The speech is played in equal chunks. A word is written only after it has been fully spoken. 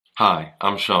Hi,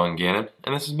 I'm Sean Gannon,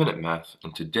 and this is Minute Math,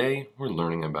 and today we're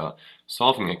learning about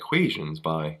solving equations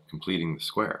by completing the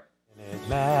square.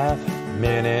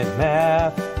 Minute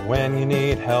Math, when you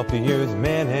need help you use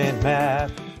Minute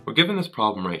Math. We're given this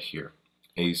problem right here,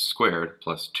 a squared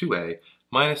plus 2a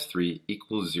minus 3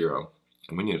 equals 0,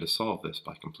 and we need to solve this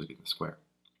by completing the square.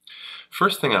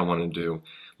 First thing I want to do,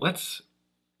 let's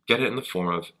get it in the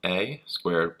form of a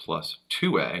squared plus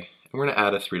 2a, and we're going to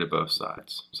add a 3 to both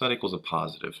sides, so that equals a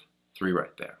positive 3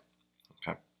 right there.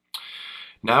 Okay.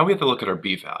 Now we have to look at our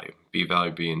b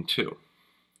value being 2.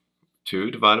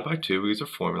 2 divided by 2, we use our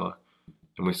formula,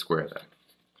 and we square that.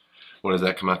 What does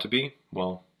that come out to be?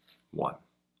 Well, 1.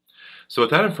 So with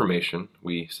that information,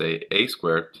 we say a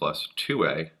squared plus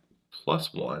 2a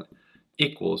plus 1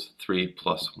 equals 3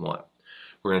 plus 1.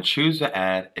 We're going to choose to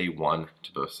add a 1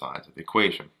 to both sides of the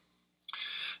equation.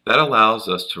 That allows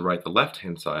us to write the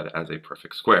left-hand side as a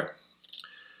perfect square.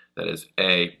 That is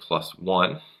a plus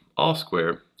 1 all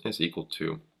squared is equal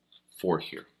to 4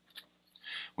 here.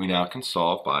 We now can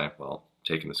solve by, well,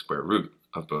 taking the square root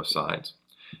of both sides.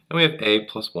 And we have a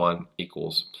plus 1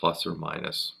 equals plus or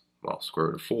minus, well, square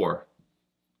root of 4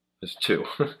 is 2.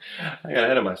 I got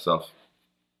ahead of myself.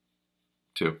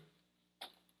 2.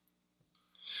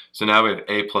 So now we have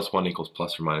a plus 1 equals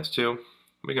plus or minus 2.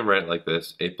 We can write it like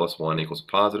this: a plus 1 equals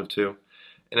positive 2,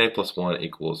 and a plus 1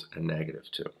 equals a negative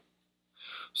 2.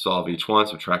 Solve each one,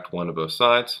 subtract 1 to both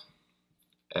sides.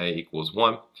 A equals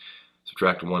 1.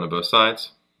 Subtract 1 to both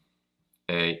sides.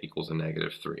 A equals a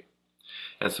negative 3.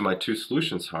 And so my two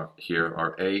solutions here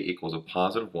are a equals a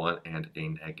positive 1 and a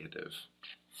negative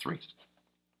 3.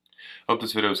 I hope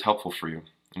this video was helpful for you,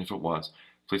 and if it was,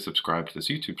 please subscribe to this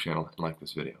YouTube channel and like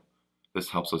this video. This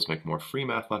helps us make more free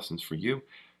math lessons for you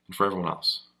and for everyone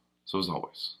else. So as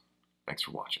always, thanks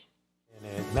for watching.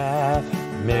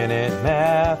 Minute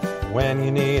Math, when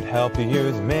you need help you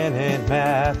use Minute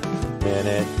Math.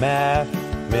 Minute Math,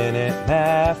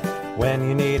 when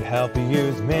you need help you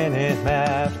use Minute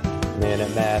Math.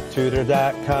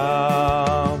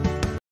 MinuteMathTutor.com